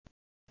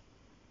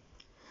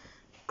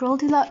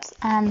Goldilocks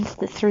and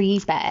the Three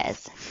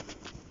Bears.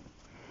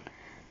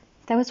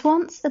 There was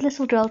once a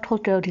little girl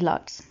called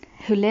Goldilocks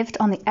who lived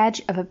on the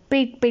edge of a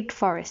big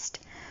forest.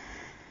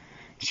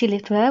 She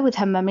lived there with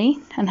her mummy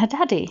and her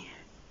daddy.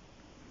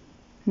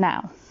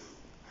 Now,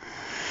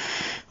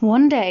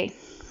 one day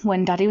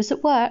when daddy was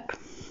at work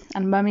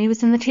and mummy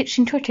was in the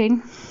kitchen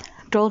cooking,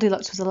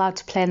 Goldilocks was allowed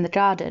to play in the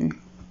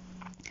garden.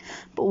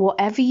 But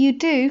whatever you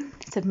do,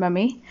 said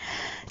mummy,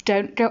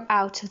 don't go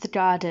out of the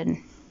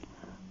garden.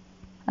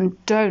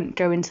 And don't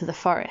go into the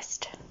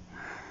forest.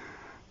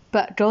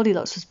 But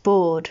Goldilocks was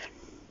bored.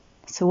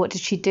 So what did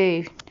she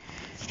do?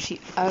 She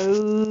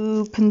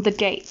opened the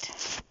gate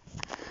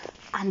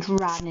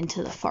and ran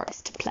into the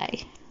forest to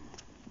play.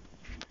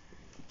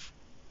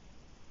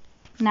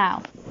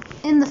 Now,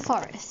 in the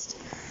forest,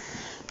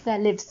 there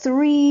lived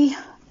 3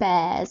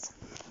 bears.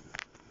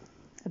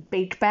 A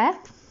big bear,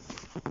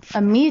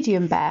 a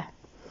medium bear,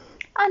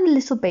 and a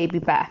little baby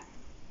bear.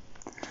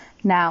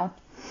 Now,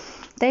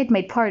 they'd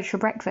made porridge for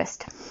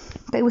breakfast,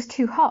 but it was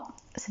too hot,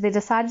 so they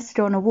decided to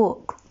go on a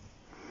walk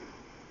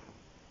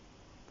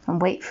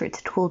and wait for it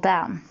to cool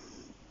down.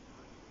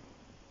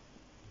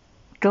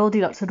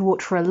 Goldilocks had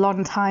walked for a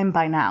long time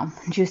by now,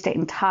 and she was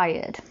getting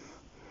tired.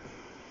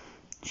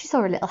 She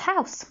saw a little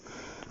house.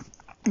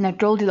 Now,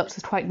 Goldilocks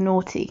was quite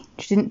naughty.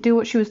 She didn't do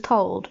what she was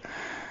told,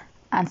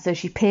 and so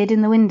she peered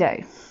in the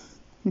window,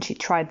 and she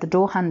tried the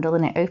door handle,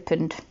 and it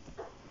opened.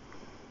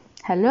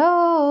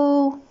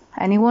 "Hello?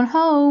 Anyone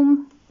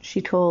home?"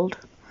 she called.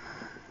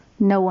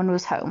 No one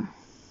was home.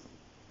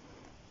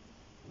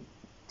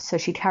 So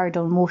she carried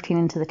on walking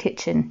into the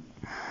kitchen.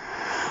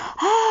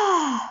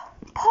 "Ah,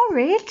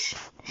 porridge,"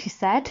 she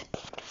said.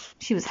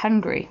 She was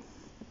hungry.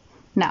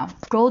 Now,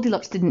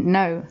 Goldilocks didn't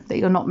know that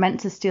you're not meant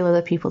to steal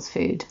other people's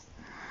food.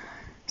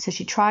 So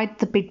she tried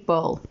the big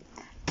bowl.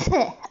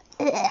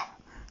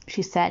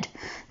 She said,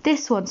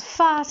 "This one's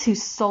far too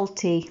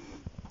salty."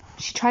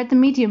 She tried the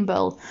medium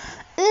bowl.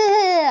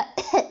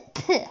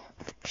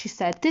 She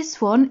said,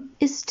 "This one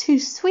is too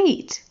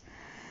sweet."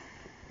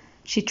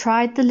 She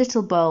tried the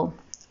little bowl.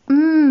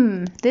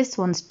 This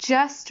one's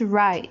just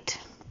right."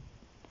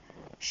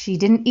 She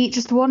didn't eat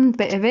just one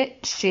bit of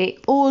it, she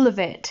ate all of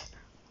it.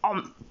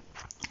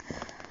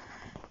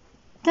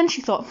 Then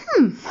she thought,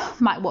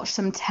 might watch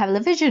some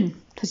television.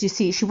 Because you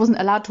see, she wasn't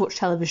allowed to watch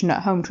television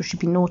at home because she'd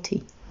be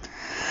naughty.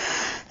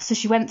 So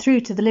she went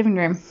through to the living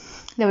room.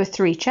 There were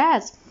 3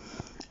 chairs.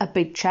 A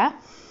big chair,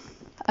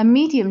 a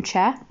medium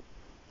chair,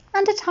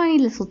 and a tiny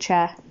little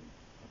chair.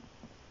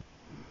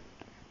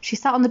 She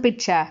sat on the big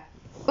chair.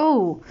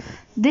 "Oh,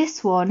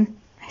 this one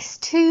is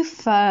too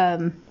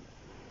firm."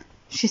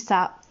 She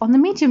sat on the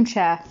medium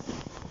chair.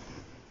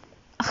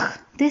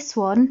 "This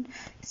one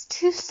is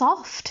too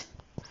soft."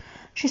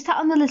 She sat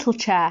on the little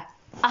chair.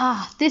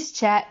 "This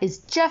chair is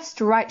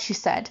just right," she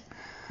said.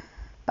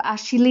 But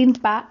as she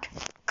leaned back,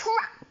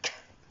 crack!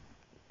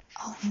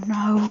 "Oh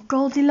no,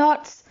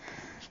 Goldilocks!"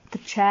 The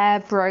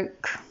chair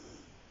broke.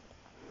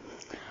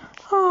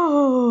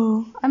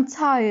 "Oh, I'm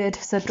tired,"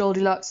 said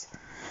Goldilocks.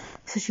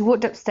 So she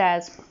walked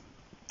upstairs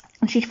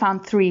and she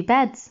found 3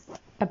 beds.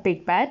 A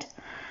big bed,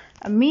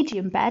 a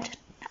medium bed,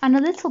 and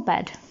a little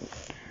bed.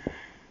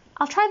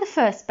 "I'll try the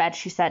first bed,"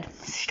 she said.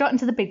 So she got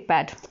into the big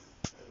bed.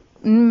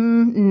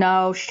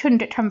 No, she couldn't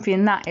get comfy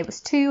in that. It was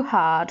too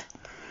hard.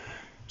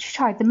 She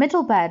tried the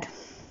middle bed.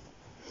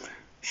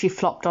 She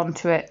flopped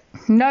onto it.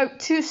 No,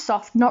 too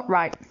soft, not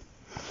right.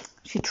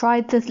 She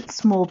tried the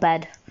small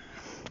bed.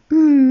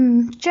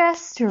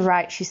 Just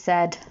right, she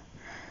said.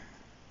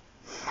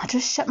 "I'll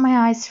just shut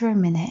my eyes for a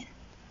minute."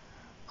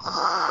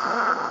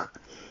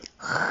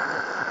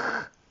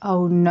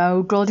 Oh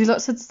no,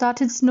 Goldilocks had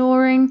started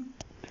snoring.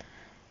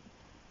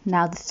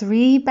 Now the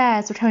 3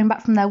 bears were coming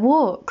back from their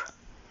walk.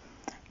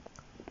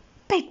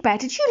 "Big Bear,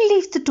 did you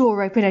leave the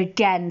door open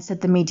again?" said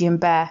the medium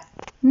bear.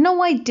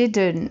 "No, I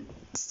didn't,"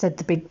 said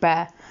the big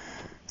bear.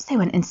 So they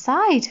went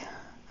inside.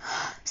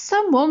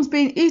 "Someone's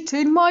been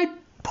eating my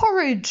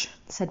porridge,"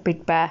 said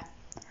Big Bear.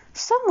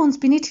 "Someone's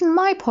been eating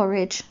my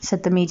porridge,"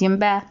 said the medium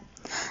bear.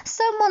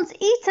 "Someone's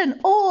eaten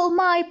all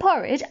my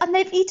porridge and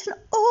they've eaten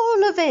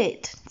all of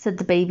it," said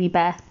the baby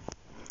bear.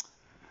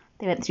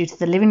 They went through to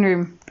the living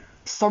room.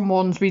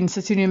 "Someone's been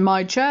sitting in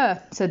my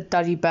chair," said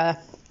Daddy Bear.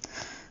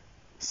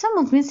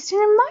 "Someone's been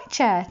sitting in my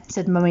chair,"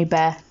 said Mummy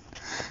Bear.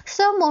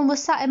 "Someone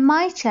was sat in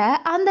my chair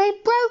and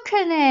they've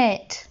broken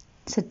it,"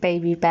 said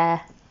Baby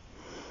Bear.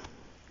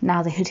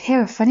 Now they could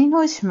hear a funny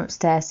noise from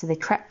upstairs, so they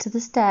crept to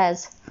the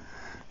stairs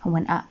and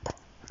went up.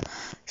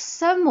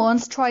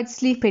 "Someone's tried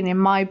sleeping in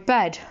my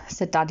bed,"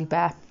 said Daddy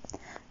Bear.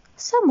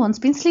 "Someone's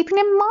been sleeping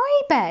in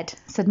my bed,"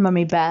 said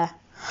Mummy Bear.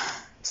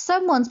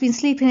 "Someone's been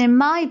sleeping in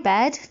my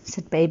bed,"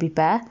 said Baby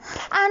Bear,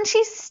 "and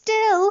she's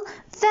still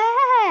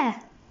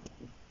there."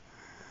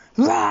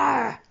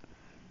 Roar!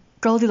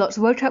 Goldilocks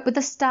woke up with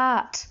a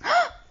start.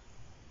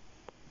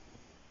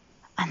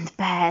 And the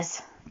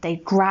bears, they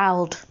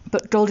growled,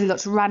 but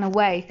Goldilocks ran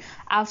away,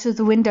 out of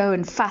the window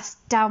and fast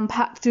down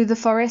back through the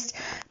forest,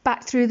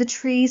 back through the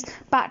trees,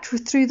 back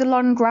through the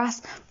long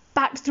grass,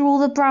 back through all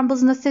the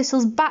brambles and the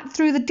thistles, back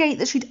through the gate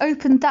that she'd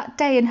opened that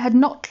day and had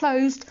not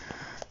closed,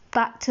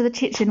 back to the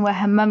kitchen where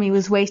her mummy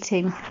was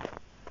waiting.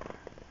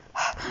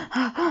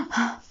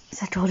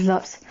 Said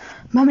Goldilocks.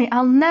 Mummy,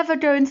 I'll never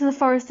go into the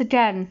forest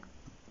again.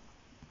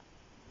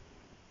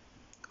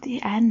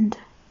 The end.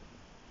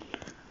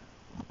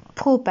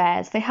 Poor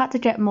bears, they had to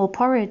get more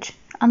porridge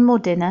and more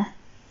dinner,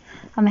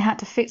 and they had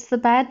to fix the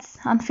beds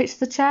and fix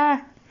the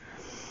chair.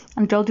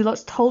 And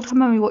Goldilocks told her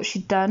mummy what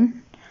she'd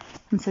done,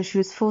 and so she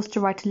was forced to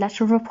write a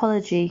letter of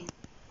apology,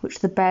 which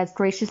the bears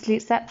graciously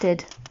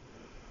accepted.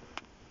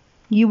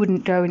 You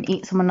wouldn't go and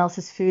eat someone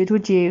else's food,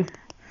 would you?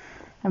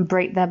 And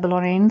break their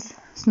belongings.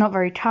 It's not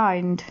very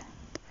kind.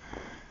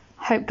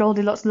 I hope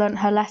Goldilocks learnt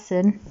her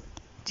lesson.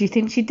 Do you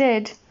think she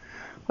did?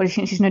 Or do you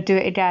think she's going to do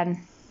it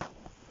again?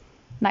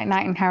 Night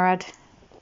night, Harad.